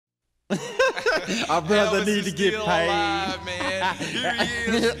Our brother Elvis need to get still paid. alive, man. Here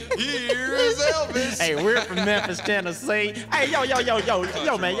he is. Here is Elvis. Hey, we're from Memphis, Tennessee. Hey,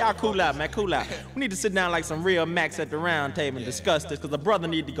 yo, man, y'all cool out, man, cool out. We need to sit down like some real Macs at the round table and discuss this, because the brother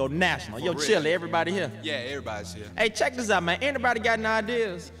need to go national. Yo, chill, everybody here. Yeah, everybody's here. Hey, check this out, man. Anybody got any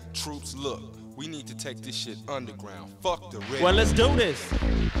ideas? Troops, look. We need to take this shit underground. Fuck the radio. Well, let's do this.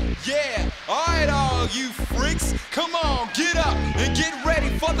 Yeah, alright all you freaks, come on, get up and get ready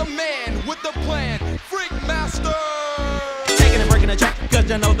for the man with the plan, Freak Master! Taking and breaking the track, cause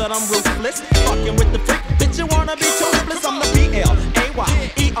you know that I'm ruthless. Fucking with the freak, bitch, you wanna be toothless. I'm the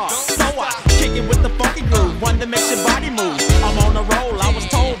B-L-A-Y-E-R, so I kick it with the funky groove, one that makes your body move. I'm on a roll, I was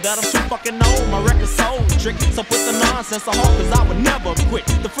told that I'm too fucking old, my record's so trick, so put the nonsense on hold, cause I would never quit.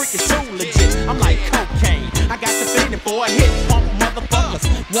 The freak is too legit, I'm like cocaine, I got the feeling for a hit, pump motherfuckers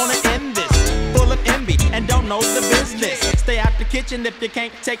wanna end this, full of envy and don't know the business. Stay out the kitchen if you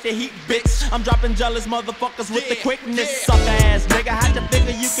can't take the heat, bitch. I'm dropping jealous motherfuckers with the quickness. Sucker ass nigga, how'd you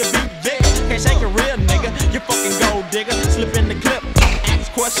figure you could be big? Can't shake a real nigga, you fucking gold digger. Slip in the clip,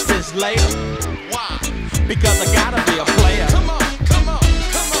 ask questions later. Why? Because I gotta be a player. Come on, come on,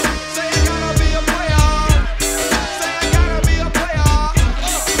 come on. Say I gotta be a player. Say I gotta be a player.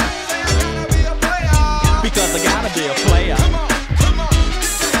 Say I gotta be a player. Because I gotta be a player. Come on, come on.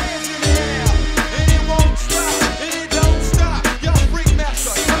 Get your hands in the air. And it won't stop, and it don't stop. Yo, Freak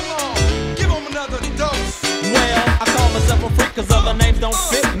Master, come on. Give him another dose. Well, I call myself a freak cause other names don't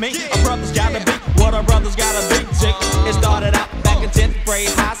fit me. A brother's gotta be what a brother's gotta be, chick. It started out back in 10th grade,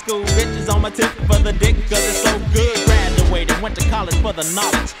 high school. Bitches on my tip for the dick cause it's so good. Graduated, went to college for the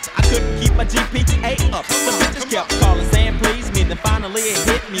knowledge. I couldn't keep my GPA up. The bitches kept calling, saying please me. Then finally it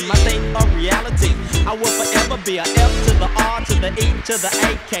hit me, my state of reality. I will forever be a F to the R to the E to the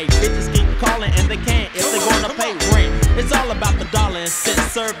AK. Bitches keep calling and they can't if they're gonna pay rent. It's all about the dollar and cents.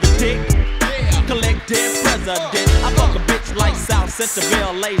 Serve the dick, collect dead president. I fuck a bitch like South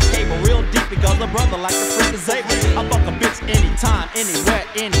Central LA's cable real deep because a brother like a freak is able. I fuck a bitch anytime, anywhere,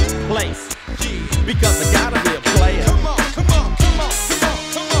 any place. Because I gotta be a player. Come on, come on, come on, come on,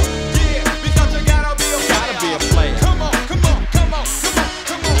 come on. Yeah, because you gotta be a player. Gotta be a player. Come on, come on, come on, come on,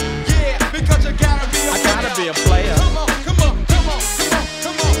 come on. Yeah, because you gotta be a player. I gotta be a player. Come on, come on, come on, come on,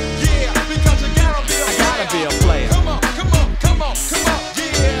 come on. Yeah, because you gotta be a player. I gotta be a player. Come on, come on, come on, come on.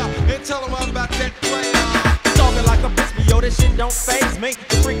 Yeah, and tell them about that player. Talking like a bitch, but yo, this shit don't faze me.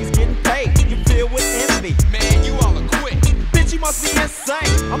 The freak is getting paid. You feel with envy. Man, you all are quick. Bitch, you must be insane.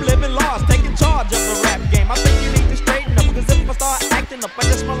 I'm living large, taking charge of the rap game. I think you need to straighten up, because if I start acting up, I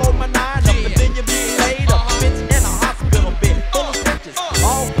just blow my nine up, and then you be laid up. Bitch in a hospital bed, full of bitches,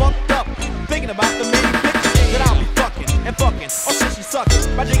 all fucked up, thinking about the many bitches that I'll be fucking and fucking. Oh shit, she sucking.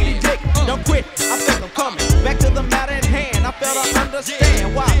 My diggity dick, don't quit. I think I'm coming back to the matter at hand. I fail to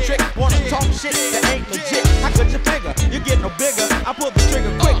understand why trick wanna talk shit that ain't legit. How could you figure you get no bigger? I pull the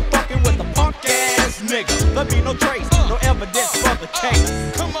trigger quick, fucking with the punk ass nigga. There be no trace, no evidence for the case.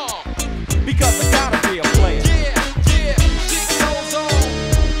 Come on. Because I gotta be a player. Yeah, yeah, shit goes on,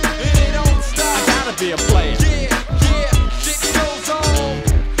 and it don't stop. I gotta be a player. Yeah, yeah, shit goes on,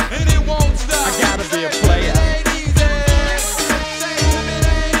 and it won't stop. I gotta be a player. It ain't easy. Say it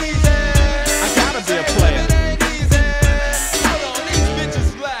ain't easy. I gotta be a player. It ain't easy. Hold on, these bitches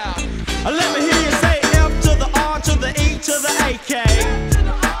loud. Let me hear you say F to the R to the E to the AK.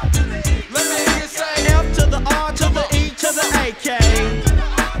 Let me hear you say F to the R to the E to the AK.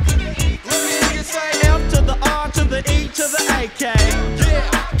 Let me hear you say F to the R to the E to the AK. yeah.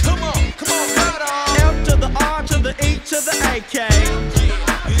 Come on, right on. F to the R to the E to the AK. Yeah,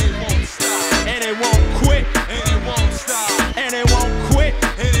 it won't stop, And it won't quit. and it won't stop, And it won't quit.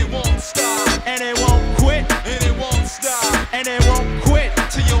 and it won't stop, And it won't quit. and it won't stop And it won't quit.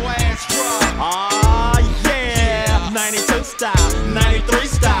 till your ass drop. Ah, yeah. 92 style, 93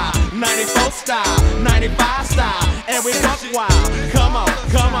 style, 94 style, 95 style. And we buck wild. Come on,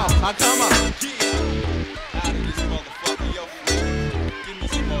 come on, come on. Out of this motherfucker, yo, give me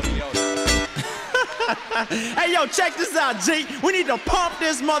some more deodorant. Hey, yo, check this out, G. We need to pump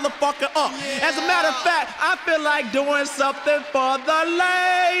this motherfucker up. As a matter of fact, I feel like doing something for the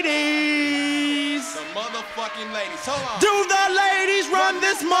ladies. The motherfucking ladies, hold on. Do the ladies run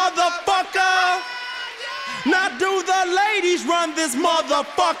this motherfucker? Now do the ladies run this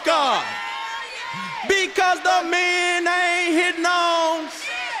motherfucker? Because the men ain't hitting on,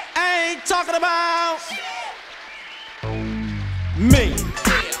 ain't talking about me.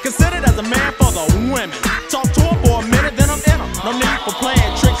 Considered as a man for the women. Talk to them for a minute, then I'm in them. No need for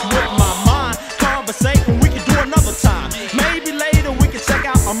playing tricks with my mind. Conversation we can do another time. Maybe later we can check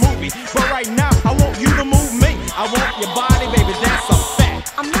out a movie. But right now I want you to move me. I want your body, baby, that's a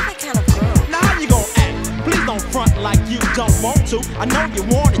fact. I'm not that kind of like you don't want to. I know you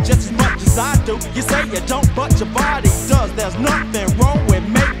want it just as much as I do. You say you don't, but your body does. There's nothing wrong with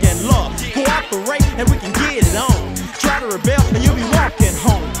making love. Cooperate and we can get it on. Try to rebel and you'll be walking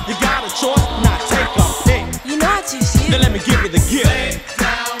home. You got a choice, now take a pick. You know what you should. Then let me give you the gift. Lay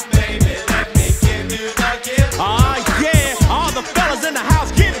down, baby, let me give you the gift. Ah, yeah, all the fellas in the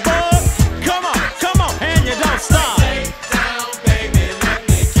house get buzzed. Come on, and you don't stop. Lay down, baby, let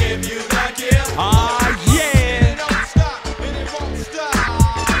me give you the gift. Ah, yeah, It don't stop, and it won't stop.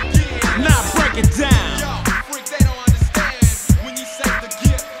 Yeah. now break it down. Yo, freak, they don't understand when you say the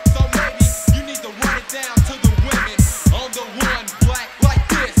gift. So maybe you need to run it down to the women on the one black like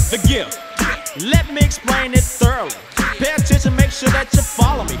this. The gift. Let me explain it thoroughly. Pay attention, make sure that you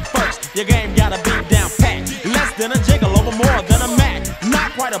follow me first. Your game gotta be down pat. Less than a jiggle over more than a Mac.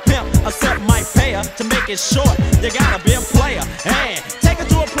 Not quite a pimp, a simp might pay her. To make it short, you gotta be a player. And take her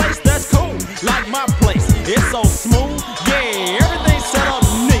to a place that's cool, like my place. It's so smooth, yeah, everything's set up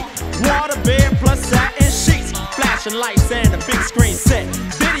neat. Water bed plus satin sheets, flashing lights and a big screen set.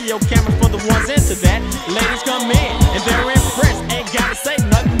 Video cameras for the ones into that. Ladies come in and they're impressed. Ain't gotta say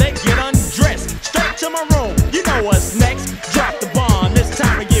nothing, they get undressed. Straight to my room, you know what's next. Drop the bomb, it's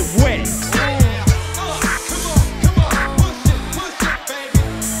time to get wet. Come on, push it, baby.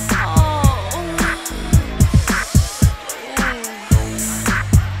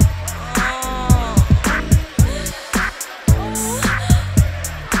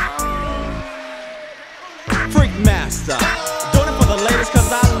 Freak master, doing it for the ladies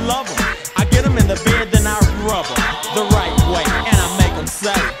cause I love them. I get them in the bed, then I rub them the right way, and I make them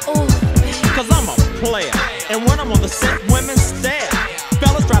say, cause I'm a player. And when I'm on the set, women stare.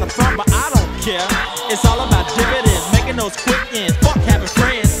 Fellas try to front, but I don't care. It's all about dividends, making those quick ends. Fuck having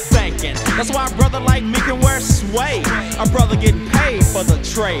friends banking. That's why a brother like me can wear suede. A brother getting paid for the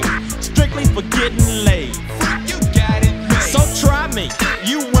trade, strictly for getting laid. You got it made. So try me,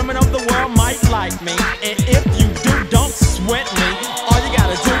 you women of the world might like me. And if you do, don't sweat me. All you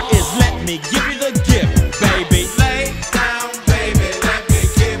gotta do is let me give you the gift, baby. Lay down, baby, let me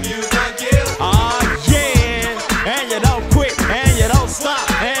give you the gift. Ah, yeah, and you don't quit, and you don't stop,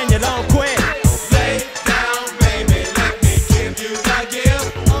 and you don't quit. Lay down, baby, let me give you the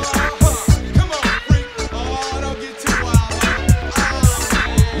gift. Come on, freak. Oh, don't get too wild.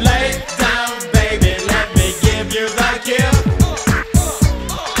 Lay down, baby, let me give you the gift.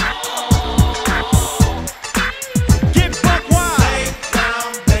 Get buck wild. Lay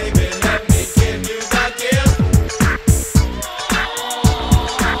down, baby, let me give you the gift.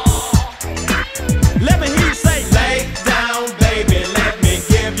 Let me hear you say, Lay down, baby, let me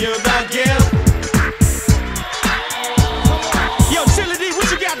give you the gift. yo, Chili D, what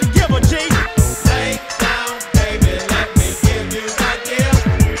you got to give her, G? Lay down, baby, let me give you the gift.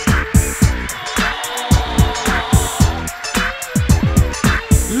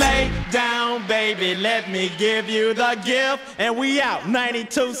 Lay down, baby, let me give you the gift. And we out.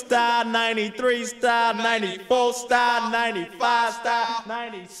 92 style, 93 style, 94 style, 95 style,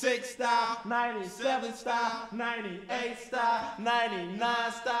 96 style, 97 style, 98 style,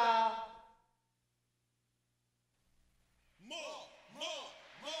 99 style.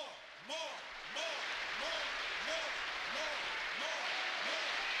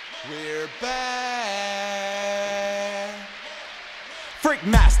 We're back. Freak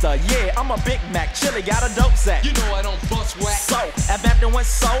master, yeah, I'm a Big Mac. Chili got a dope sack. You know I don't bust whack. So, at Bapton went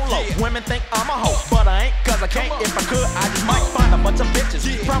solo. Yeah. Women think I'm a hoe, but I ain't, cause I can't. Come on. If I could, I just might find a bunch of bitches.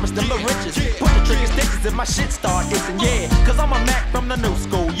 Yeah. Promise them the Yeah. riches. Yeah. Put the tricky stitches if my shit start itching, yeah. Cause I'm a Mac from the new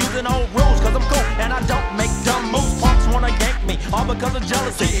school. Using old rules, cause I'm cool. And I don't make dumb moves. Punks wanna gank me, all because of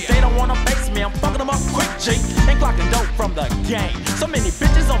jealousy. Yeah. They don't wanna face me, I'm fucking them up quick, G. Ain't clocking dope from the game. So many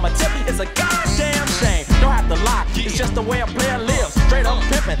bitches on my tip, it's a goddamn shame. Don't have to lie, it's just the way a player lives. Straight up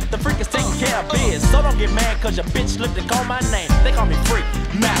pimping, the freak is taking care of biz. So don't get mad cause your bitch slipped and called my name. They call me Freak,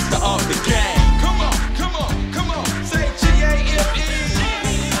 master of the game. Come on, come on, come on. Say G-A-M-E.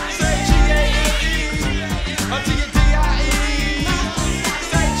 Say G-A-M-E. Until you D-I-E.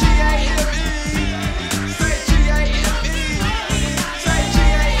 Say G-A-M-E. Say G-A-M-E. Say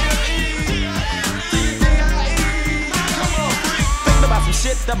G-A-M-E. Till you D-I-E. Come on, freak. Thinking about some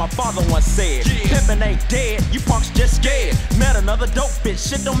shit that my father once said. Yeah. Pimpin' ain't dead, you punks just scared. Met another dope bitch,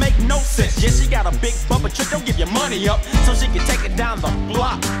 shit don't make no sense. Yeah, she got a big bumper trick, don't give your money up, so she can take it down the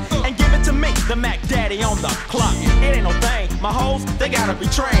block and give it to me, the Mac Daddy on the clock. It ain't no thing, my hoes, they gotta be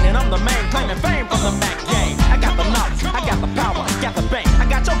trained, and I'm the main claiming fame from the Mac game. I got the knowledge, I got the power, got the bank. I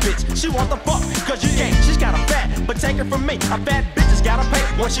got your bitch, she want the fuck, cause you gang, she's got a fat, but take it from me, a fat bitch has gotta pay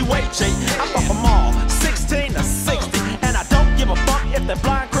what she weight, G. I fuck them all, 16 to 60, and I don't give a fuck if they're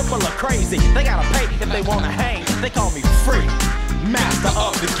blind, cripple, or crazy. They gotta pay if they wanna hang. They call me free, master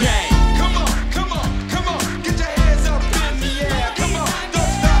of the game. Come on, come on, come on, get your hands up in the air. Come on,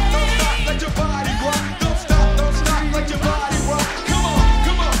 don't stop, let your body rock. Don't stop, let your body rock. Come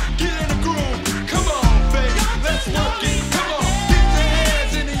on, get in the groove. Come on, baby, let's work it. Come on, get your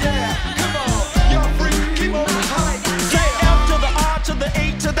hands in the air. Come on, y'all free, keep on the hype. Say F to the R to the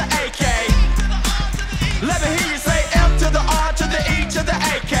E to the AK. Let me hear you say F to the R to the E to the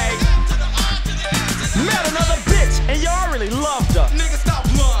AK. Met another bitch and y'all really loved her. Nigga, stop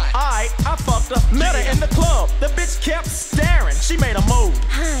lying. Alright, I fucked her, met her in the club. The bitch kept staring, she made a move.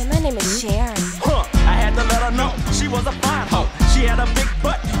 Hi, my name is Sharon. Huh, I had to let her know she was a fine hoe. She had a big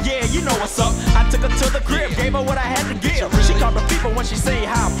butt, yeah, you know what's up. I took her to the crib, gave her what I had to give. She called the people when she seen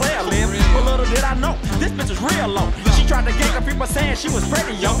how a player live. But little did I know, this bitch was real low. She tried to gang her people saying she was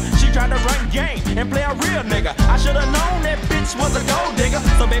pretty, yo. She tried to run game and play a real nigga. I should've known that bitch was a gold digger.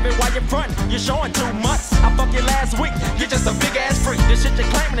 So baby, why you frontin'? You're showing too much. I fucked you last week, you're just a big ass freak. This shit you're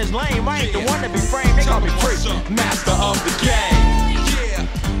claiming is lame, I ain't the one to be framed. They call me free, master of the game. Yeah,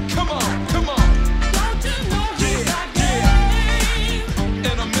 come on, come on.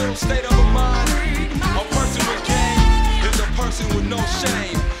 In a middle state of a mind, a person with game is a person with no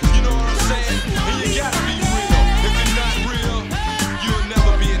shame. You know what I'm saying? And you gotta be real. If you're not real, you'll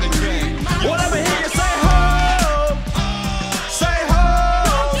never be in the game. Whatever hear you say ho, say ho,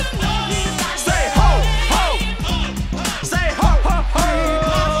 say ho, ho, say ho, ho, ho.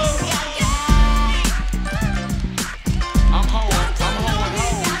 I'm hoeing, that's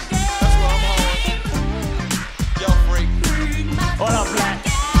what I'm hoeing. Yo, freak, What up, Black?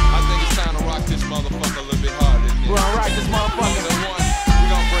 I think it's time to rock this motherfucker a little bit harder than We're this. gonna rock this motherfucker. You know what? We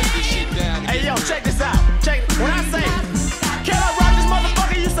gonna break this shit down. Hey yo, check this out. Check it. When I say, can I rock this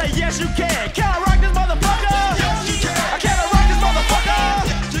motherfucker? You say yes, you can. Can I rock this motherfucker? Yes, you can. Can I rock this motherfucker?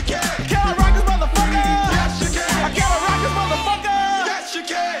 Yes, you can. Can I rock this motherfucker? Yes, you can. Can I rock this motherfucker? Yes, you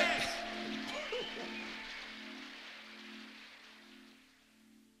can.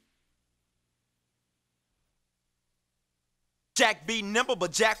 Jack be nimble,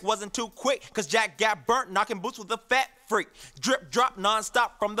 but Jack wasn't too quick. Cause Jack got burnt knocking boots with a fat freak. Drip drop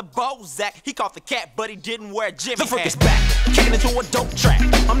non-stop from the Bozak. He caught the cat, but he didn't wear Jimmy. The freak is back, kicking into a dope track.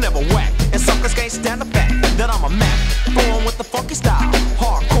 I'm never whack, and suckers can't stand the fact that I'm a Mac. Born with the funky style,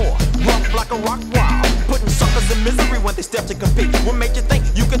 hardcore, rough like a rock wild. Putting suckers in misery when they step to compete. What made you think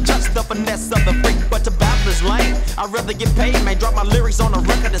you could touch the finesse of the freak? But to battle is lame. I'd rather get paid, man. Drop my lyrics on a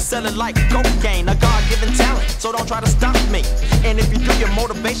record and sell it like cocaine. A God-given talent, so don't try to stop me. And if you do, your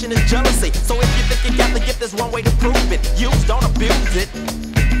motivation is jealousy. So if you think you got the gift, there's one way to prove it. Use, don't abuse it.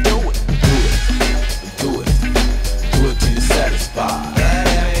 Do it. Do it. Do it till you're satisfied.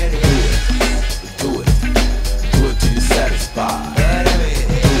 Do it. Do it till you're satisfied.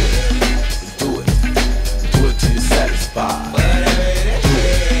 Do it. Do it till you're satisfied.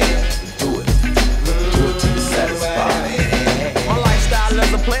 Do it. Do it till you're satisfied. My lifestyle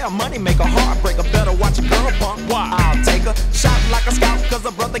as a player, money make a heartbreaker. Better watch a girl punk. Why? I'll take her. Shot like a scout, cause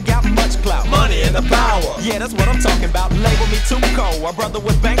a brother got much clout. Money and the power. Yeah, that's what I'm talking about. Label me too cold. A brother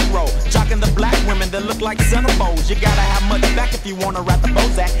with bankroll. Jocking the black women that look like centerfolds. You gotta have much back if you wanna rap the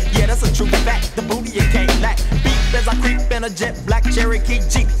Bozak. Yeah, that's a true fact. The booty you can't lack. Beat as I creep in a jet black Cherokee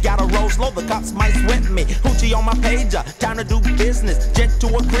Jeep. Gotta roll slow, the cops might sweat me. Hoochie on my pager, time to do business. Jet to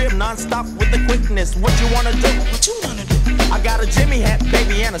a crib, non-stop with the quickness. What you wanna do? What you wanna do? I got a Jimmy hat,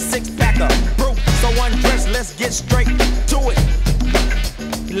 baby, and a six-packer. Brute, so undressed, let's get straight to it.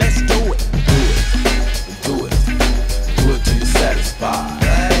 Let's do it. Do it. Do it till you're satisfied.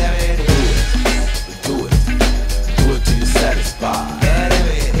 Do it. Do it till you're satisfied.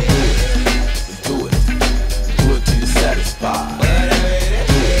 Do it. Do it till you're satisfied.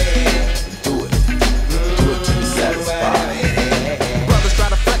 Do it. Do it till you're satisfied. Brothers try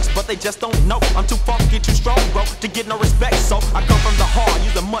to flex, but they just don't know. I'm too funky, too strong, bro, to get no respect. So I come from the hard,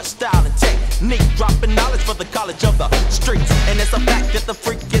 using much style and technique, dropping knowledge for the college of the streets. And it's a fact that the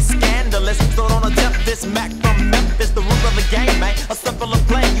freak is scandalous. So don't attempt this Mac from Memphis, the root of the game, man. A simpler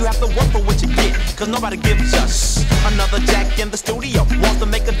plan, you have to work for what you get, cause nobody gives a shh. Another Jack in the studio wants to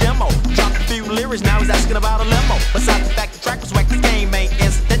make a demo. Drop a few lyrics, now he's asking about a limo. Besides the fact the track was whack, this game ain't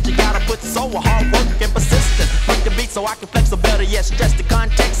instant. You gotta put soul, hard work, and persistence. Break the beat so I can flex, or better yet, stress the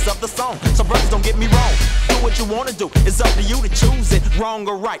context of the song. So brothers, don't get me wrong. Do what you wanna do, it's up to you to choose it. Wrong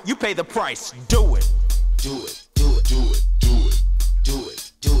or right, you pay the price. Do it. Do it. Do it. Do it. Do it. Do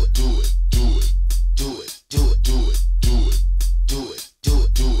it. Do it. Do it. Do it. Do it. Do it. Do it. Do it. Do it. Do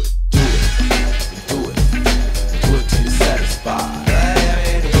it. Do it. Do it. Do it. Do it till you're satisfied.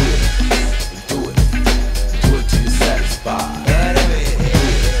 Do it. Do it. Do it till you're satisfied.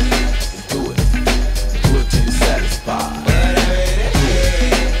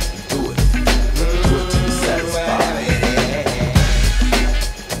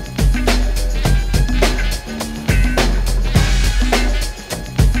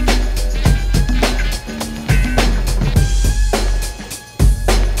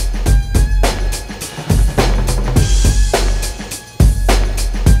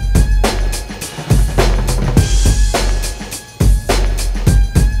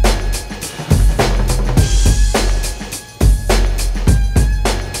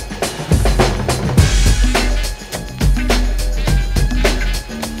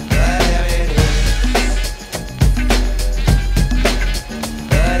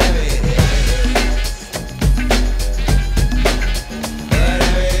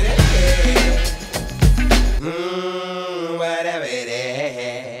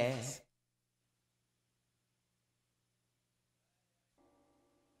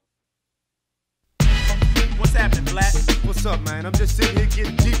 What's happening, Black? What's up, man? I'm just sitting here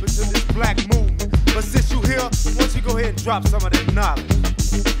getting deep into this black movement. But since you here, why don't you go ahead and drop some of that knowledge?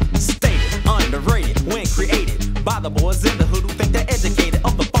 Stated, underrated, when created by the boys in the hood who think they're educated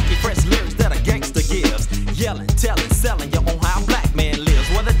of the funky fresh lyrics that a gangster gives. Yelling, telling, selling your own how a black man lives.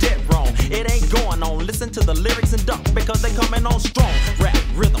 Whether dead wrong, it ain't going on. Listen to the lyrics and dump because they coming on strong. Rap,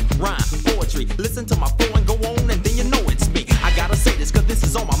 rhythm, rhyme, poetry. Listen to my flow and go on and then you know it's me. I gotta say this cause this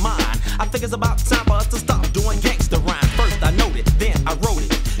is on my mind. I think it's about time for us to stop doing gangster rhyme. First I noted, then I wrote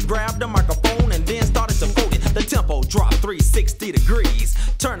it. Grabbed the microphone and then started to quote it. The tempo dropped 360 degrees.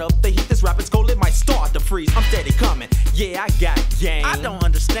 Turn up the heat, this rapping's cold, it might start to freeze. I'm steady coming, yeah I got game. I don't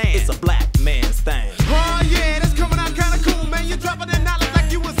understand, it's a black man's thing. Oh yeah, that's coming out kinda cool, man. You dropping that knowledge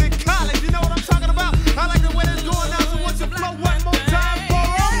like you was in college. You know what I'm talking about? I like the way that's going down, so once you flow one more time for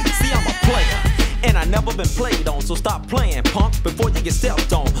 'em. See, I'm a player, and I never been played on, so stop playing, punk, before you get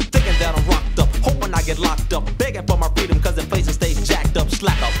stepped on. Thinking that I'm rocked up, hoping I get locked up, begging for my freedom, cause inflation stays jacked up.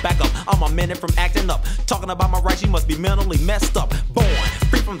 Slack up, back up, I'm a minute from acting up. Talking about my rights, you must be mentally messed up. Born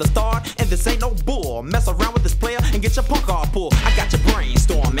free from the start, and this ain't no bull. Mess around with this player and get your punk all pulled. I got your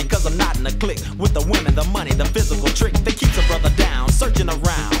brainstorming, cause I'm not in a clique with the women, the money, the physical trick that keeps a brother down, searching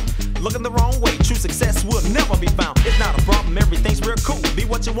around. Looking the wrong way, true success will never be found. It's not a problem, everything's real cool. Be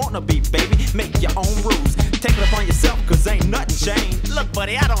what you wanna be, baby, make your own rules. Take it upon yourself, cause ain't nothing changed. Look,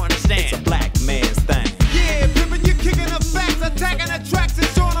 buddy, I don't understand. It's a black man's thing. Yeah, pimpin', you kicking the facts, attacking the tracks and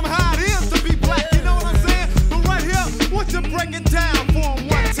showing them how it is to be black. You know what I'm saying? But right here, once you break it down for 'em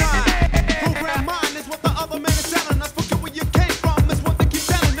one time. Program mind is what the other man is telling us. Forget where you came from, is what they keep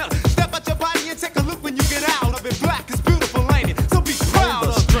telling us. Step out your body and take a look when you get out of it. Black is beautiful, ain't it? So be proud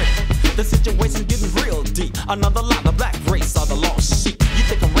of it. The situation getting real deep. Another lie, the black race are the lost sheep. You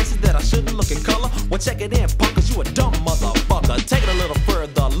think I'm racist that I shouldn't look at color? Well, check it in, punk, cause you a dumb motherfucker. Take it a little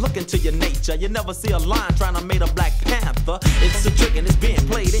further, look into your nature. You never see a lion trying to make a black panther. It's a trick and it's being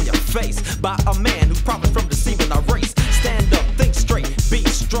played in your face by a man who profits from deceiving our race. Stand up, think straight, be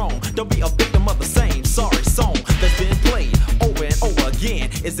strong. Don't be a victim of the same sorry song that's been played over and over again.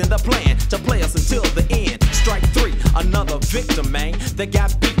 It's in the plan to play us until the end. Strike three, another victim, man, that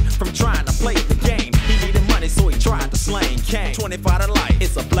got beat from trying to play the game. He needed money, so he tried to slang Kane. 25 to life,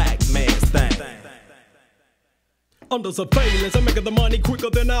 it's a black man's thing. Under surveillance, I'm making the money quicker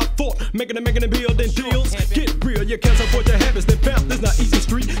than I thought. Making it building deals. Get real, you can't support your habits. They found this not easy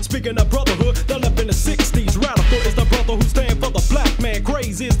street. Speaking of brotherhood, done up in the 60s. Radical is the brother who stand for the black man.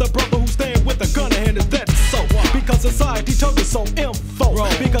 Crazy is the brother who stand with a gun in hand. Is that so? Because society told us so info.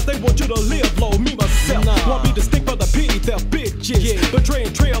 Because they want you to live low. Me myself want me to stick for the petty theft bitches.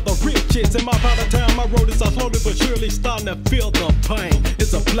 Betraying trail the riches. In my part of time, I wrote this, I slowly but surely starting to feel the pain.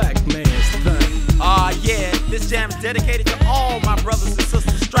 It's a black man's thing. Yeah, this jam is dedicated to all my brothers and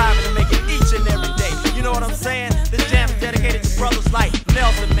sisters striving to make it each and every day. You know what I'm saying? This jam is dedicated to brothers like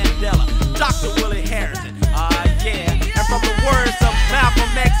Nelson Mandela, Dr. Willie Harrison. Yeah, and from the words of Malcolm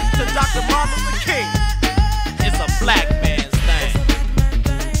X to Dr. Martin Luther King, it's a black man's thing.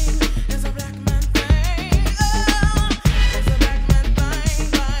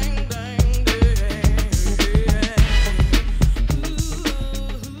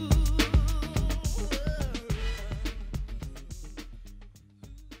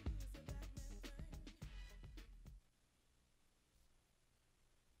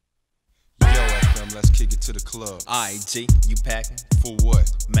 Let's kick it to the club. Alright, G, you packing? For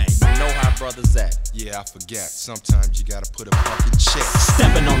what? Man, you know how brothers at. Yeah, I forgot. Sometimes you gotta put a fucking check.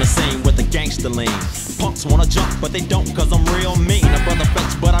 Stepping on the scene with the gangster lean. Punks wanna jump, but they don't, cause I'm real mean. A brother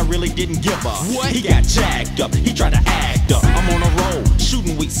flex, but I really didn't give up. What? He got jacked up, he tried to act up. I'm on a roll,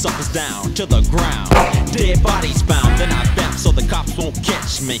 shooting weak suckers down to the ground. Dead bodies found, then I vamp so the cops won't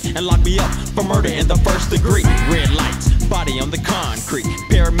catch me and lock me up for murder in the first degree. Red lights, body on the concrete.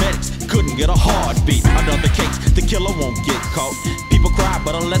 Paramedics couldn't get a heartbeat. Another case, the killer won't get caught. People cry,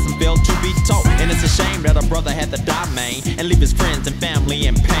 but a lesson failed to be taught. And it's a shame that a brother had to die, man, and leave his friends and family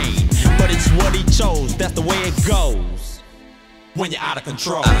in pain. But it's what he chose, that's the way it goes. When you're out of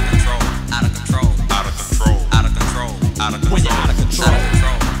control. Out of control, out of control, Out of control. out of control, Out of control. When you're out of control. out of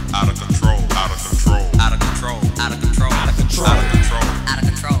control, Out of control. Out of control. out of control, out of control, Out of control. Out of control. out of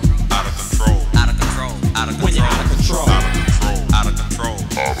control, Out of control. out of control, out of When you're control, out of control. Out of control.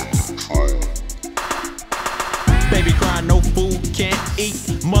 out of control. Baby crying, no food, can't eat.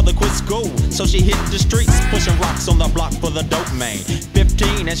 Mother quit school, so she hit the streets, pushing rocks on the block for the dope man.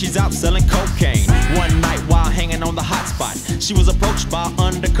 15 and she's out selling cocaine. One night while hanging on the hot spot, she was approached by an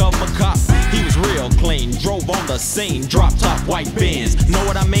undercover cop. He was real clean, drove on the scene, drop top white Benz. Know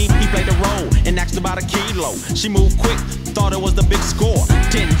what I mean? He played a role and asked about a kilo. She moved quick, thought it was the big score.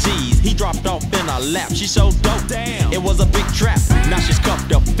 10 G's, he dropped off in her lap. She so dope, damn, it was a big trap. Now she's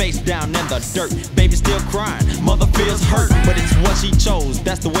cuffed up, face down in the dirt. Baby still crying, mother feels hurt, but it's what she chose,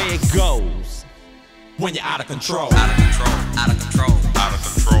 that's the way it goes. When you're out of control, Out of control, out of control, out of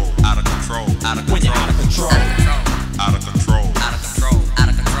control, out of control, out of control. when you're out of control, Out of control, out of control, out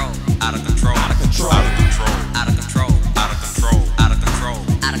of control, out of control, out of control, out of control, out of control, out of control, out of control,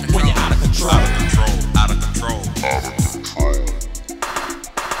 out of control, when you're out of control. out of control, out of control.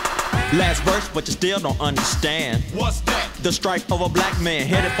 Last verse, but you still don't understand. What's that? The stripe of a black man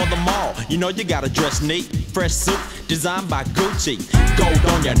headed for the mall. You know you gotta dress neat. Fresh suit designed by Gucci. Gold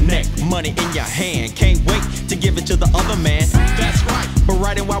on your neck, money in your hand. Can't wait to give it to the other man. That's right. But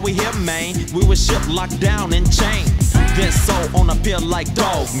right in while we here, man, we was shipped, locked down and chained. Then sold on a pill like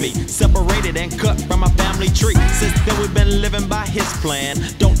dog meat. Separated and cut from my family tree. Since then we've been living by his plan.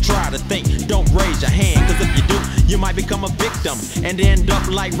 Don't try to think, don't raise your hand. Cause if you do, you might become a victim and end up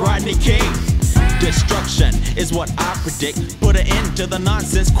like Rodney King. Destruction is what I predict. Put an end to the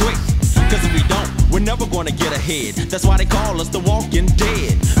nonsense quick. Cause if we don't, we're never gonna get ahead. That's why they call us the walking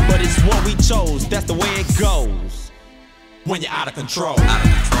dead. But it's what we chose, that's the way it goes. When you're out of control, Out of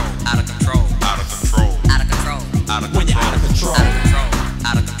control, out of control, out of control, out of control, out of control. when you're out of control,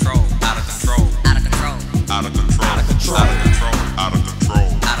 Out of control, out of control, out of control, out of control, out of control, out of control, out of control,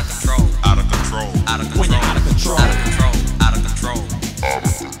 out of control, out of control, out of control, when you're out of control, out of control, out of control.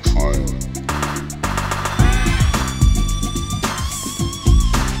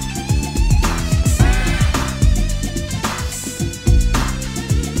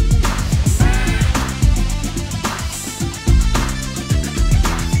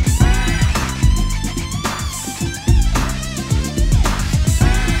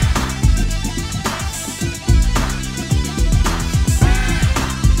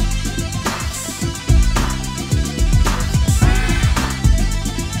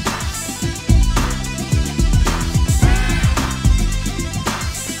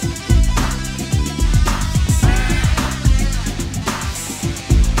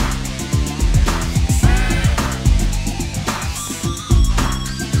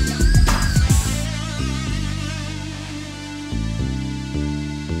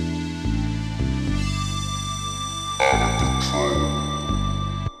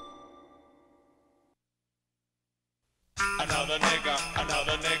 Another nigga,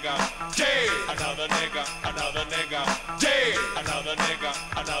 dead. Another nigga, dead. Another nigga,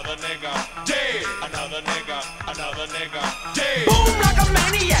 dead. Another nigga, dead. boom like a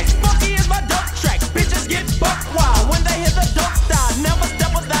maniac. Funky is my dope track. Bitches get buck wild when they hear the dope style. Never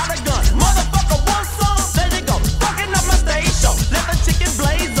step without a gun. Motherfucker, one song, there you go. Fucking up my stage show. Let the chicken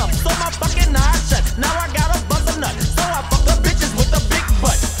blaze up, so my fucking eyes shut. Now I gotta bust a nut, so I fuck the bitches with a big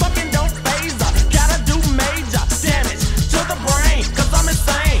butt. Fucking don't phase her. Gotta do major damage to the brain, cause I'm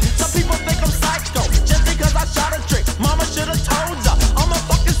insane. Some people think I'm psycho just because I shot a trick. Mama should've told ya I'm a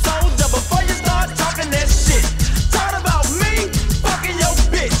fucking soldier. Before you start talking that shit, talk about me fucking your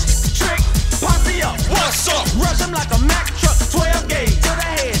bitch. Trick, posse up, What's up? rush him like a Mack truck, 12 gauge to the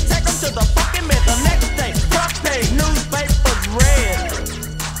head. Take him to the fucking bed. The next day, front page, newspapers red.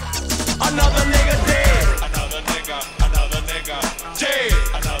 Another nigga dead. Another nigga, dead.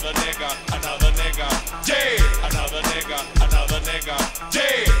 Another nigga, dead. Another nigga, dead. Another nigga,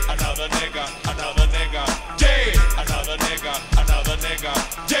 dead. Another nigga, dead. Another nigga, dead.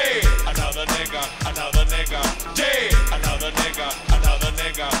 Another nigga,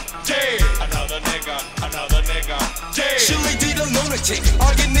 dead. Another nigga, dead. Chili D the lunatic.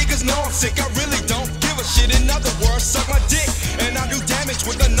 All you niggas know I'm sick. I really don't give a shit. In other words, suck my dick. And I do damage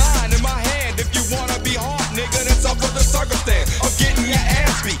with a 9 in my hand. If you wanna be hard, nigga, that's up for the circumstance. I'm getting your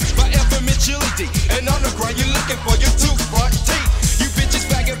ass beat by FM and Chili D. And on the ground, you're looking for your 2 front teeth. You bitches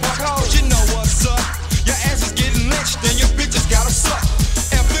faggot fuck hoes, you know what's up. Your ass is getting lynched, and your bitches gotta suck.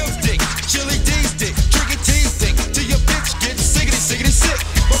 FM's dick, Chili D's dick, Tricky T's dick. Till your bitch gets sickety sick.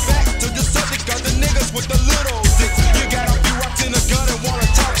 But back to the subject of the niggas with the little dicks. You got a few rocks in a gun and wanna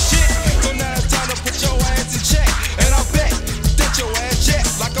talk shit. So now it's time to put your ass in check. And I bet that your ass jet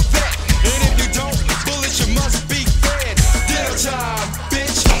like a vet. And if you don't, bullets you must be fed. Dinner time,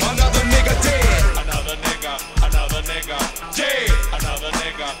 bitch. Another nigga dead. Another nigga, dead. Another nigga, dead. Another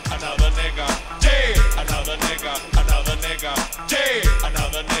nigga, dead. Another nigga, dead.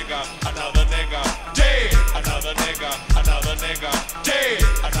 Another nigga, dead. Another nigga, dead. Another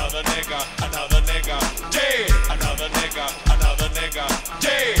nigga, dead.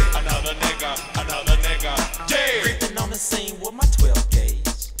 Another nigga, dead. Creeping on the scene with my 12 gauge.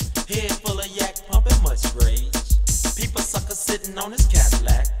 Head full of yak, pumping much rage. People sucker sitting on his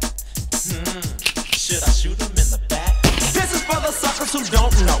Cadillac. Should I shoot him in the back? This is for the suckers who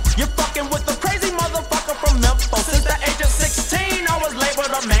don't know. You're fucking with the crazy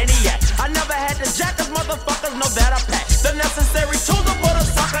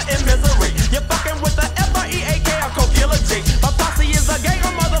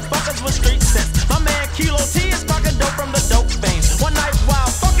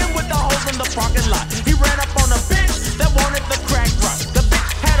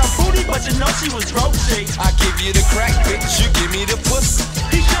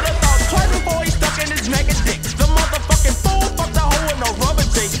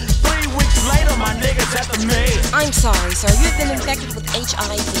sorry, sir. You have been infected with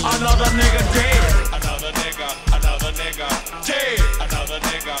HIV. Another nigga dead. Another nigga dead. Another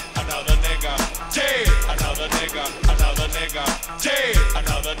nigga dead. Another nigga dead. Another nigga dead.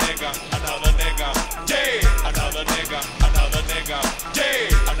 Another nigga dead. Another nigga dead. Another nigga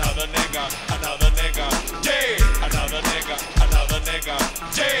dead. Another nigga dead. Another nigga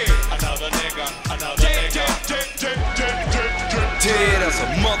dead. Another nigga dead. Dead as a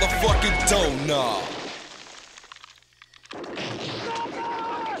motherfucking donut.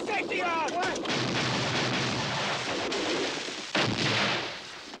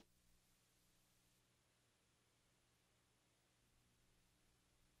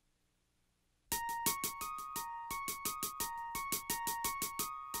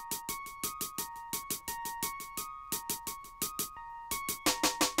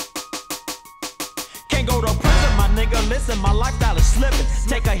 Can't go to prison, my nigga, listen, my lifestyle is slipping.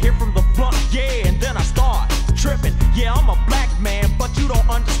 Take a hit from the blunt, yeah, and then I start tripping. Yeah, I'm a black man, but you don't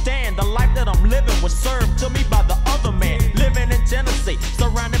understand. The life that I'm living was served to me by the other man. Living in Tennessee,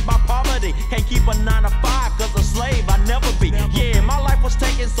 surrounded by poverty. Can't keep a 9 to 5, cause a slave I never be. Yeah, my life was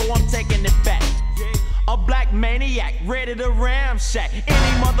taken, so I'm taking it back. A black maniac, ready to ramshack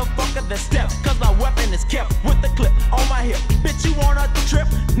any motherfucker that steps, cause my weapon is kept with the clip on my hip. Bitch, you want a trip?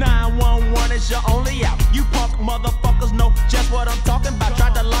 911 is your only out. You punk motherfuckers know just what I'm talking about.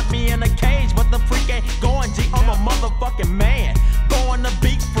 Tried to lock me in a cage, but the freak ain't going G. I'm a motherfucking man, going to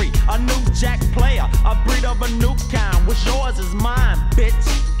be free. A new jack player, a breed of a new kind. What's yours is mine, bitch.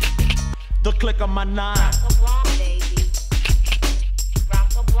 The click of my 9.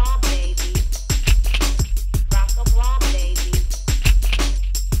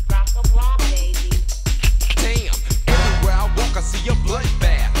 I see a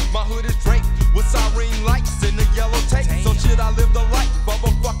bloodbath. My hood is draped with siren lights and the yellow tape. So shit, I live the life of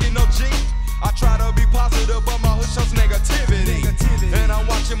a fucking OG. I try to be positive, but my hood shows negativity. And I'm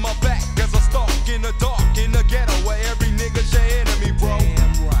watching my back as I stalk in the dark, in the ghetto where every nigga's your enemy, bro.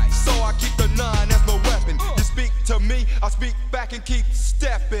 So I keep the 9 as my weapon. You speak to me, I speak back and keep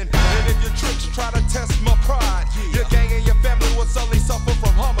stepping. And if your tricks try to test my pride, your gang and your family will suddenly suffer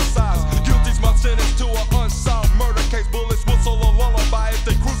from homicides. Guilty's my sentence to an unsolved murder case. Bullets whistle a lullaby if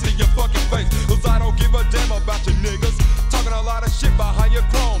they cruise in your fucking face. Cause I don't give a damn about your niggas. Talking a lot of shit behind your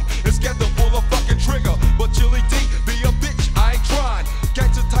chrome. And scared to pull a fucking trigger. But Chili D, be a bitch, I ain't trying.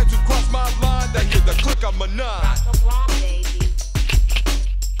 Catch the types who cross my line, they hit the click of my 9. Rock the block, baby.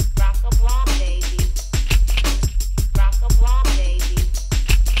 Rock the block, baby. Rock the block, baby.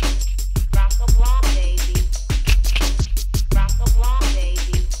 Rock the block, baby. Rock the block,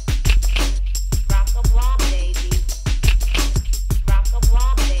 baby. Rock the block, baby. Rock the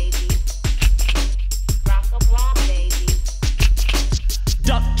block, baby. Rock the block, baby.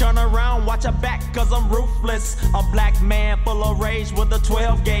 Duck, turn around, watch your back, cause I'm ruthless. A black man full of rage with a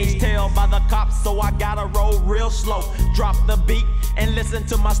 12 gauge. Tailed by the cops, so I gotta roll real slow. Drop the beat and listen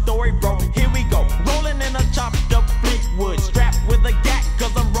to my story, bro. Here we go, rolling in a chopped up Fleetwood. Strapped with a gat,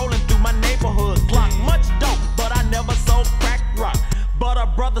 cause I'm rolling through my neighborhood. Clock much dope, but I never sold crack rock. But a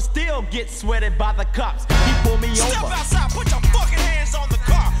brother still gets sweated by the cops. He pulled me over. Step outside, put your fucking hands on the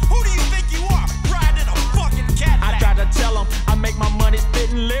car. Who do you think you are? Riding a fucking Cadillac. I tried to tell him I make my money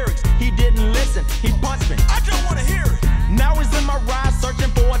spitting lyrics. He didn't listen, he punched me. I don't wanna hear it. Now he's in my ride searching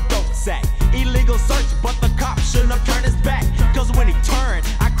for a dope sack. Illegal search, but the cop shouldn't have turned his back. Cause when he turned,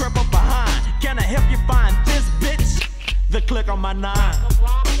 I crept up behind. Can I help you find this bitch? The click on my 9. Rock the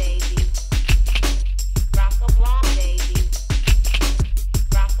block, baby. Rock the block, baby.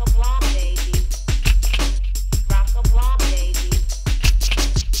 Rock the block, baby. Rock the block, baby.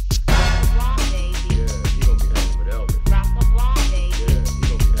 Rock the block, baby. Yeah, he gonna be hanging with Elvis. Rock the block, baby. Yeah, he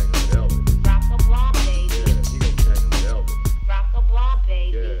gonna be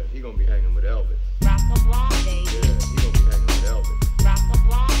hanging with Elvis. Rock the block, baby. Yeah, he gonna be hanging with Elvis. Rock the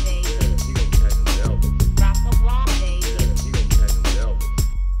block, baby. Yeah, he gonna be hanging with Elvis. Rock the block, baby. Yeah, he gonna be hanging with Elvis. Rock the block, baby. Yeah, he gonna be hanging with Elvis. Rock the block, baby. Yeah, he gonna be hanging with Elvis.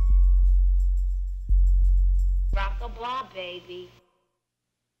 Rock the block, baby.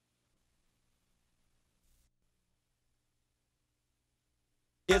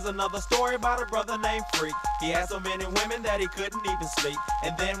 Here's another story about a brother named Freak. He had so many women that he couldn't even sleep.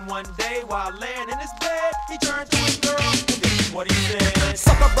 And then one day while laying in his bed, he turned to his girl and this is what he said.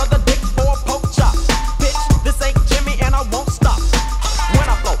 Suck a brother dick for a poke chop. Bitch, this ain't Jimmy and I won't stop. When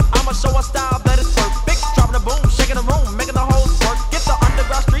I flow, I'ma show a style that is perfect. Dropping the boom, shaking the room, making the hoes work. Get the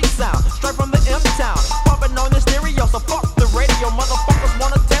underground street sound, straight from the M-Town. Pumping on your stereo, so fuck the radio. Motherfuckers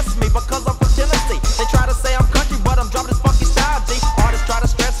wanna test me because I'm from Tennessee. They try to say I'm country, but I'm dropping this funky style, G. Artists try to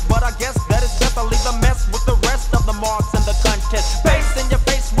stress, but I guess that it's best I leave a mess with the rest of the marks in the contest. Bass in your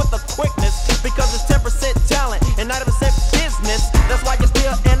face with the quickness, because it's 10% talent and 90%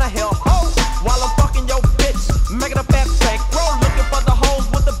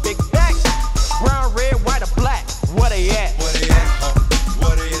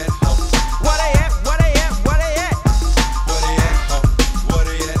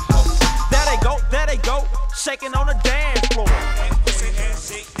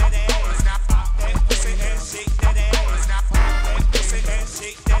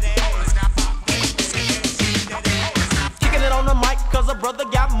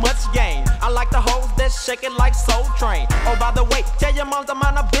 shake it like Soul Train. Oh, by the way, tell your moms I'm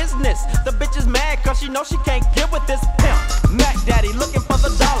on a business. The bitch is mad cause she knows she can't get with this pimp. Mac Daddy looking for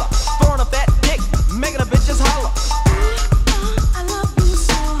the dollar, throwing up that dick, making the bitches holler. I love you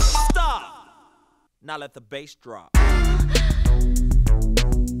so. Stop! Now let the bass drop.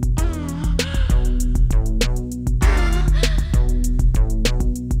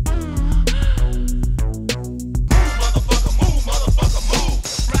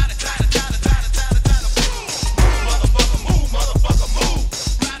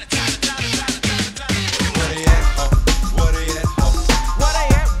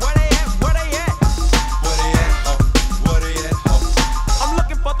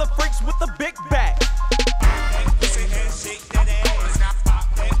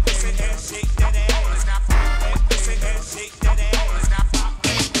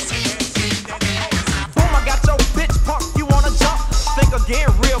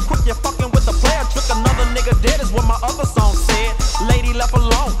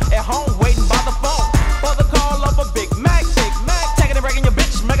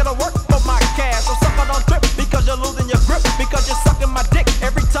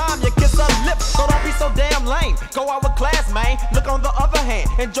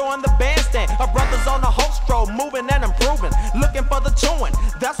 Enjoying the bandstand, our brothers on the whole stroll, moving and improving, looking for the chewing.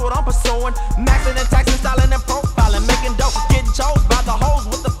 That's what I'm pursuing. Maxing and taxing, styling and profiling, making dope, getting chose by the hoes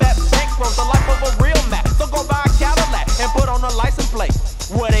with the fat bankrolls. The life of a real man. So go buy a Cadillac and put on a license plate.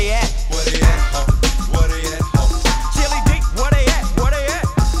 Where they at? Where they at, ho? Where they at, ho? Chili deep. Where they at? Where they at?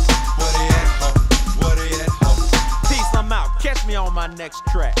 Where they at, ho? Where they at, ho? Peace, I'm out. Catch me on my next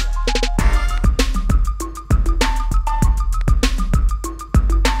track.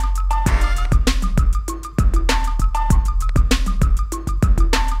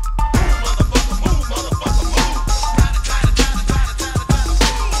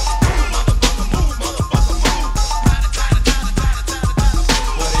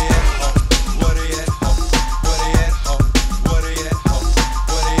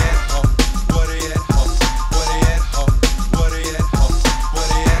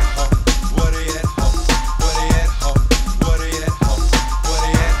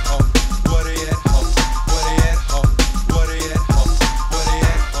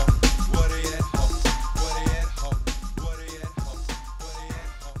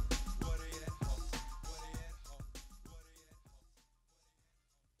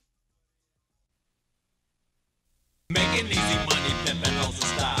 Making easy money, pimping hoes in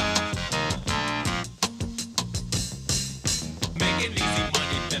style. Making easy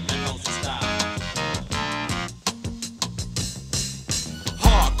money, pimping hoes in style.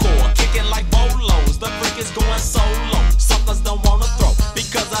 Hardcore, kicking like bolos. The freak is going solo. Suckers don't wanna throw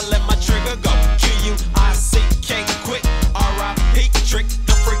because I let my trigger go. Q-U-I-C-K, quick. R-I-P, trick.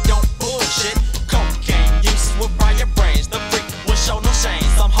 The freak don't bullshit. Cocaine use will fry your brains. The freak will show no shame.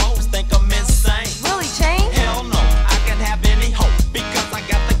 Some hoes think I'm insane. Really, Chain? Hell no, I can have any hope because I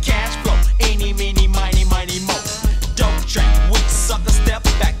got the cash flow. Eeny, meeny, miny, miny, mo. Dope track, weak sucker, step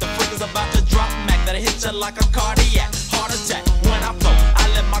back. The freak is about to drop Mac that hit you like a cardiac heart attack. When I flow, I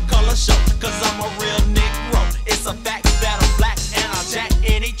let my color show, cause I'm a real Negro. It's a fact that I'm black and I'll jack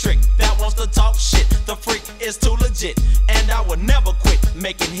any trick that wants to talk shit. The freak is too legit and I will never quit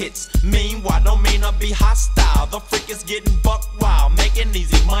making hits. Meanwhile, don't mean to be hostile. The freak is getting buck wild, making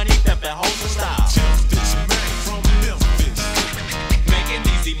easy money, pimping hoes in style. This man from Memphis. Making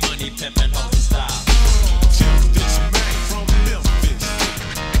easy money, pimping hoes in style. This man from Memphis.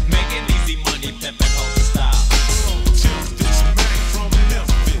 Making easy money, pimping hoes in style. This man from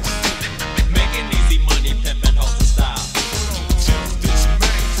Memphis. Making easy money, pimping hoes in style. This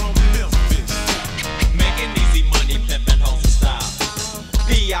man from Memphis. Making easy money, pimping hoes in style.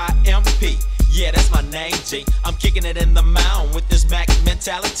 P-I-M-P, yeah, that's my name, G. I'm kicking it in the mound with this Mac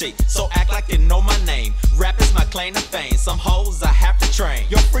mentality. So act like you know my name. Rap is my claim to fame. Some hoes I have to train.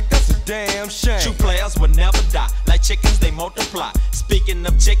 Yo, freak, that's a damn shame. True players will never die. Like chickens, they multiply. Speaking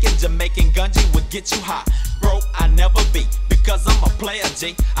of chicken, Jamaican gunji would get you hot. Broke, I never be, because I'm a player,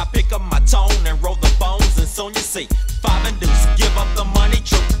 G. I pick up my tone and roll the bones, and soon you see. 5 and deuce, give up the money,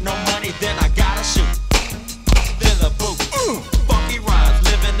 true. No money, then I gotta shoot. Then the boot. Funky rhymes,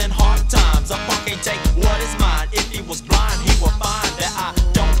 living in hard times. A punk can't take what is mine. If he was blind, he would find that I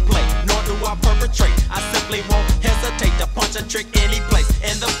don't play, nor do I perpetrate. I simply won't hesitate to punch a trick any place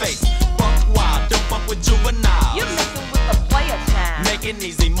in the face. Fuck wild, don't fuck with juvenile. You're messing with the player child. Making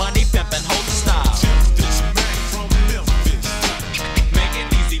easy money, pimping hoes in style. This man from Memphis. Making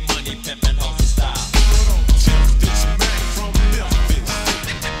easy money, pimping hoes in style. This man from Memphis.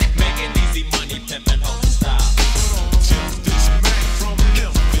 Making easy money, pimping hoes in style. This man from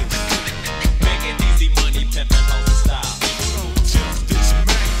Memphis. Making easy money.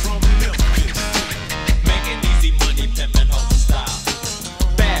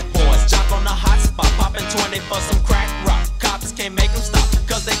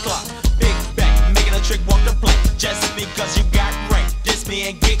 me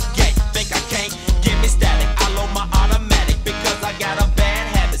and get gay. Think I can't get me static? I load my automatic because I got a bad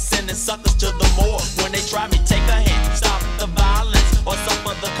habit. Sending suckers to the morgue when they try me. Take a hint, stop the violence or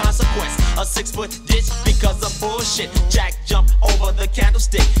suffer the consequence. A 6-foot ditch because of bullshit. Jack jumped over the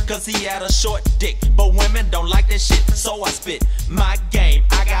candlestick cause he had a short dick. But women don't like that shit, so I spit my game.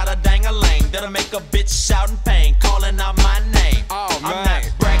 I got a dang-a-lang that'll make a bitch shout in pain, calling out my name. I'm not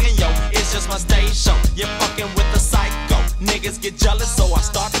bragging, yo, it's just my stage show. You're fucking with the psycho. Niggas get jealous, so I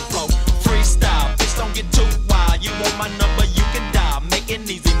start to flow. Freestyle, bitch, don't get too wild. You want my number, you can dial. Making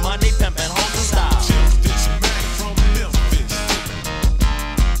easy money, pimping hoes and style. This man from Memphis. This man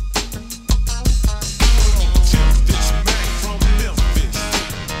from Memphis. This man from Memphis.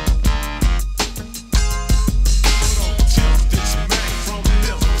 This man from Memphis. This man from Memphis. This man from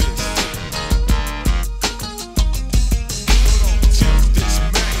Memphis. This man from Memphis. This man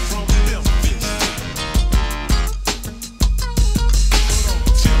from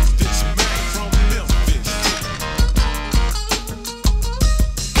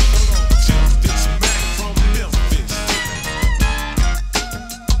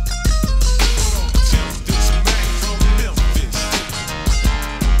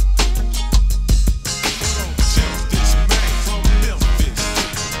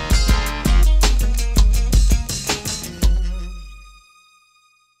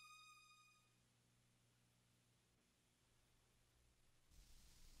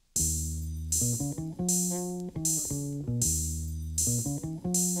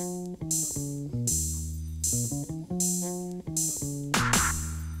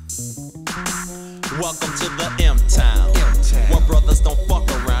Memphis. Welcome to the M-Town, where brothers don't fuck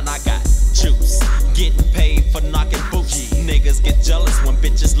around. I got juice, getting paid for knocking boots. Niggas get jealous when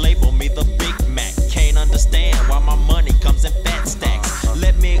bitches label me the Big Mac. Can't understand why my money comes in fat stacks.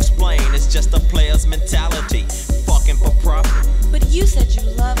 Let me explain, it's just a player's mentality. Fucking for profit. But you said you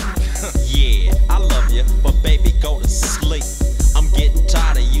love me. Yeah, I love you, but baby, go to sleep. I'm getting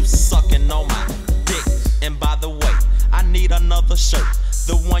tired of you sucking on my dick. And by the way, I need another shirt.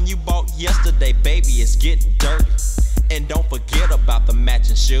 The one you bought yesterday, baby, is getting dirty. And don't forget about the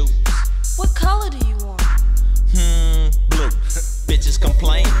matching shoes. What color do you want? Blue. Bitches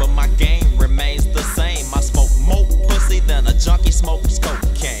complain, but my game remains the same. I smoke more pussy than a junkie smokes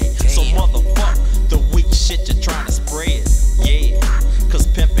cocaine. So motherfuck the weak shit you're trying to spread. Yeah, cause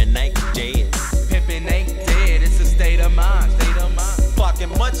pimpin' ain't dead. Pimping ain't dead, it's a state of mind, state of mind.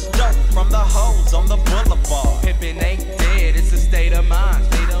 Fucking much dope from the hoes on the boulevard. Pimping ain't dead, it's a state of mind,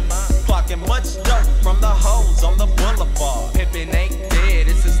 state of mind. Clocking much dope from the hoes on the boulevard. Pimping ain't dead,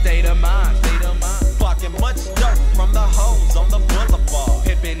 it's a state of mind, state of mind. Clocking much dope from the hoes on the boulevard.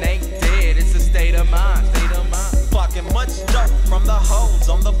 Pimping ain't dead, it's a state of mind, state of mind. Clocking much dope from the hoes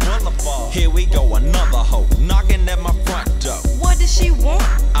on the boulevard. Here we go, another hoe knocking at my front door. What does she want?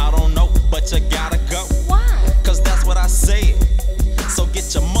 I don't know, but you gotta go. Why? Cause that's what I said. So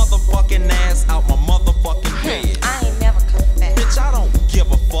get your motherfucking ass out my motherfucking bed. I ain't never coming back. Bitch, I don't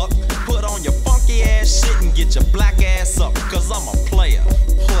give a fuck. Put on your funky ass shit and get your black ass up. Cause I'm a player.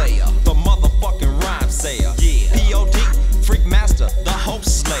 The motherfucking rhyme sayer. Yeah. P.O.D. Freak Master, the hope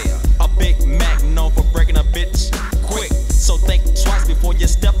slayer. A Big Mac known for breaking a bitch quick. So think twice before you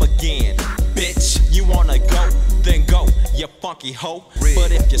step again. Bitch, you wanna go? Then go, you funky hoe.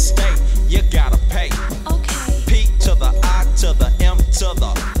 But if you stay, you gotta pay. Okay. P to the I to the M to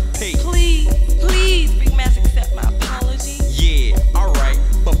the P. Please, please, Big Mass, accept my apology. Yeah, alright,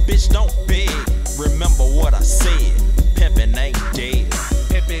 but bitch don't beg. Remember what I said. Pimpin' ain't dead.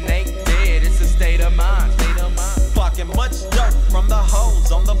 Pimping ain't dead, it's a state of mind, state of mind. Clocking much dope from the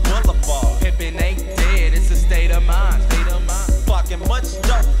hoes on the boulevard. Pimping ain't dead, it's a state of mind, state of mind. Clocking much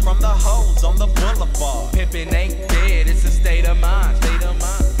dope from the hoes on the boulevard. Pimping ain't dead, it's a state of mind, state of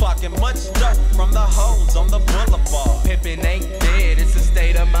mind. Clocking much dope from the hoes on the boulevard. Pimping ain't dead, it's a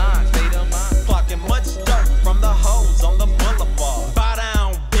state of mind, state of mind. Clocking much dope from the hoes on the boulevard. Bow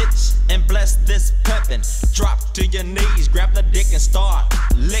down, bitch, and bless this pimpin'. Drop to your knees, grab the dick and start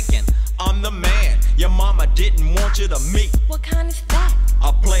licking. I'm the man your mama didn't want you to meet. What kind is that?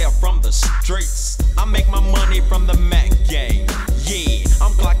 A player from the streets. I make my money from the Mac game. Yeah,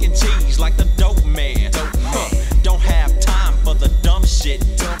 I'm clocking G's like the dope man. Don't have time for the dumb shit.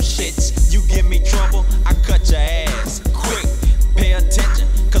 Dumb shits. You give me trouble, I cut your ass quick. Pay attention,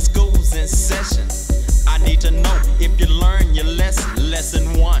 cause school's in session. I need to know if you learn your lesson.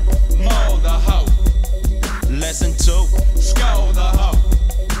 Lesson 1, mow the hoe. Lesson 2, scold the hoe.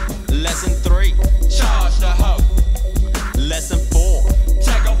 Lesson 3, charge the hoe. Lesson 4,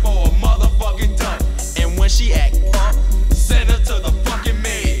 take her for a motherfucking dope. And when she act up, send her to the fucking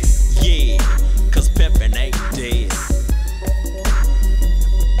med. Yeah, cause pimpin' ain't dead.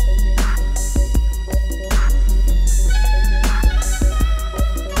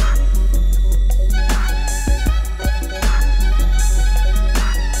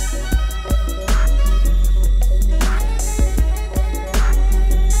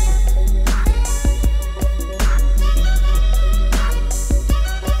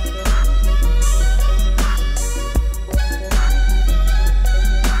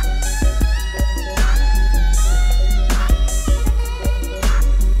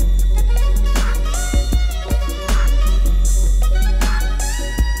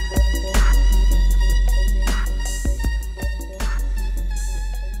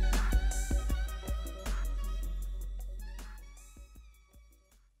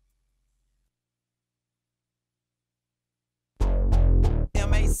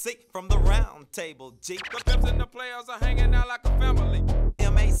 M.A.C. from the round table, G. The pimps and the players are hanging out like a family.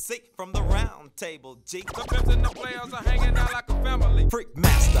 M.A.C. from the round table, G. The pimps and the players are hanging out like a family. Freak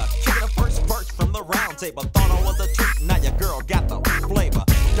master, kicking the first verse from the round table. Thought I was a trick, now your girl got the flavor.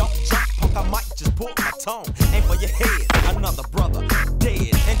 Don't jump, punk, I might just pull my tone. Aim for your head, another brother dead.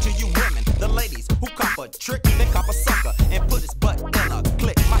 And to you women, the ladies who cop a trick, then cop a sucker and put his butt in a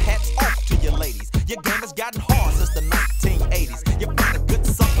click. My hat's off to you ladies. Your game has gotten hard since the 1980s. You find a good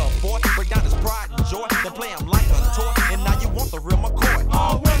sucker, boy, break down his pride and joy, then play him like a toy, and now you want the real McCoy.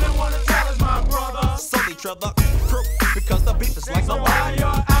 All women wanna challenge my brother. So they trail the crew, because the beef is like So no while you're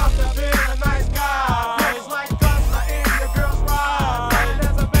out there being a nice guy, looks like Gunster in your girl's ride.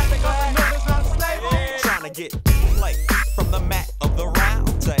 That's a bad because you know it's not stable. Trying to get play from the mat of the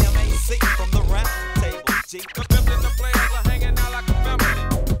round table. M.A.C. from the round table, G. The pimps and the players are hanging out like a family.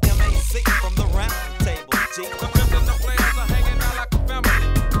 M.A.C. from the round table, G. The pimps and the players are hanging out like a family.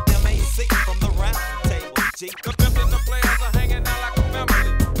 M.A.C. from the round table, G. The pimps and the players are hanging out like a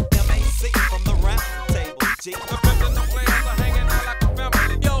family. M.A.C. from the round table, G. The pimps and the players are hanging out like a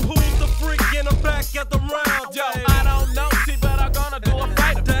family. Yo, who's the freak in the back at the round? Yo, I don't know, T, but I'm gonna do a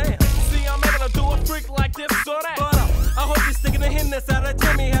fight. Damn. See, I'm able to do a freak like this or that. But I hope you're sticking the him that's out of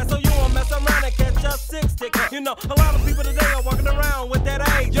Jimmy hat, so you won't mess around and catch a six stick. You know, a lot of people today are walking around with that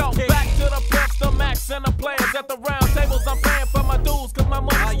age. Yo, kick. back to the pimps, the max, and the players at the round tables. I'm paying for my dues, cause my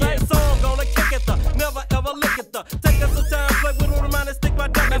money Yeah, stays. so I'm gonna kick it, never ever lick it, take us some time, play with all the mind and stick my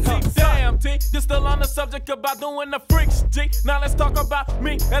duck in her. Damn, T, you're still on the subject about doing the freaks, G. Now let's talk about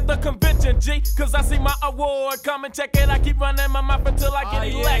me at the convention, G. Cause I see my award, come and check it. I keep running my mouth until I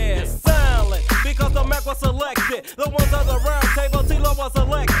get elected. Silent, because the Mac was selected. The ones on the round table, T-Lo was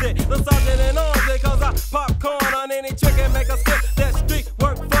selected. The sergeant in orange, because I popcorn on any chick and make a skip. That street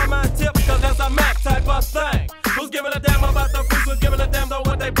work for my tip, cause that's a Mac type of thing. Who's giving a damn about the freaks? Who's giving a damn about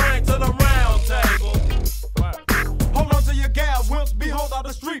what they bring to the round table? Hold on to your gal, wimps, behold all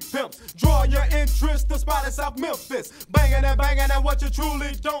the street pimps. Draw your interest, the spot in South Memphis. Banging and what you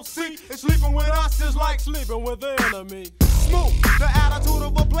truly don't see is sleeping with us is like Sleeping with the enemy. smooth. The attitude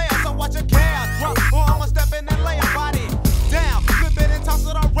of a player, so watch your cal drop. Or I'ma step in and lay a body down. Flip it and toss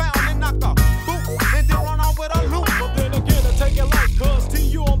it around and knock the boot. And then run off with a loop. But then again, I take it light, cause T,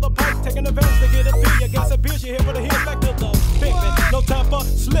 you on the pipe, taking advantage to get a fee. I got some bitch, you here for the hit, back to the pimping. No time for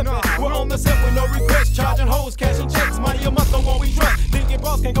slipping. We're on the set with no regrets, charging hoes, cashing checks, money a month, the one we trust. Thinking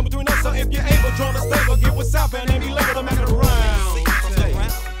boss can't come between us, so if you're able, draw the stable, get with Southbound and be labeled to make it around. M.A.C. from the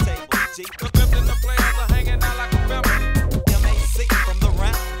round table, G. The pimps and the players are hanging out like a family. M.A.C. from the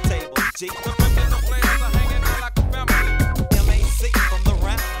round table, G. The pimps and the players are hanging out like a family. M.A.C. from the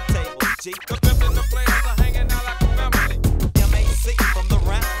round table, G. The pimps and the players are hanging out like a family. M.A.C. from the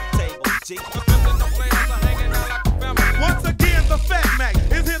round table, G. The pimps and the players are hanging out like a family. Once again, the Fat Mac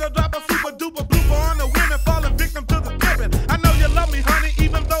is here to drop a super duper blooper on the women falling victim to the pimping. I know you love me, honey,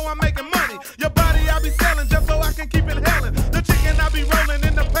 even though I'm making money. Your body I be selling just so I can keep it hellin'. The chicken I be rolling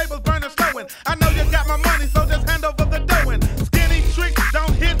in the papers burning snowing. I know you got my money, so just hand over the doughing. Skinny tricks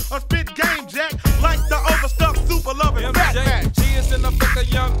don't hit or spit game jack like the overstuffed super loving Fat Mac. G is in the thick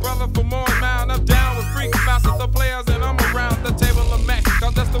of young brother for more amount. I'm down with freaks, master the players, and I'm around the table of max.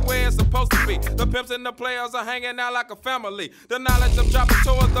 Cause that's the way it's supposed to be. The pimps and the players are hanging out like a family. The knowledge I'm dropping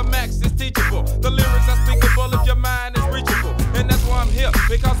towards the max is teachable. The lyrics are speakable if your mind is reachable. And that's why I'm here,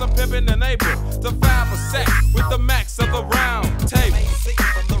 because I'm pimping and able to 5 a sack with the max of the round table. M.A.C.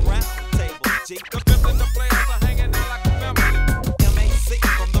 from the round table, G. The pimps and the players are hanging out like a family. M.A.C.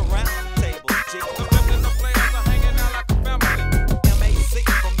 from the round table, G. The pimps and the players are hanging out like a family. M.A.C.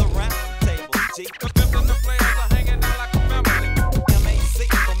 from the round table, G. The pimps and the players are hanging out like a family. M.A.C.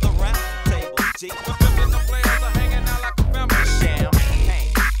 from the round table, G. The pimps and the players are hanging out like a family.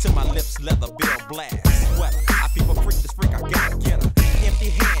 Champagne to my lips, leather bill blast sweater. I people freak this freak, I gotta get her.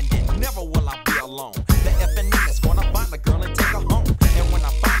 Empty-handed, never will I be alone. The F&M is gonna find a girl and take her home. And when I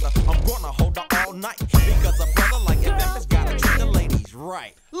find her, I'm gonna hold her all night. Because a brother like FM has gotta treat the ladies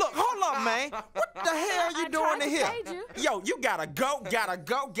right. Look, hold up, man. What the hell are you doing in here? Yo, you gotta go, gotta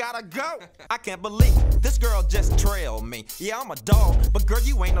go, gotta go. I can't believe this girl just trailed me. Yeah, I'm a dog, but girl,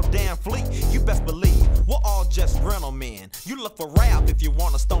 you ain't no damn flea. You best believe we're all just rental men. You look for rap if you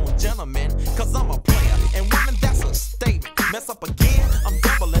want a stone gentleman. Cause I'm a player, and women, that's a statement. Mess up again, I'm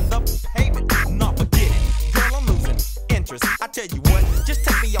doubling the payment. Not forget it, girl, I'm losing interest. I tell you what, just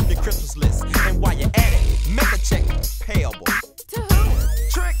take me off your Christmas list. And while you're at it, make a check payable. To who?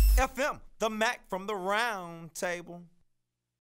 Trick FM, the Mac from the round table.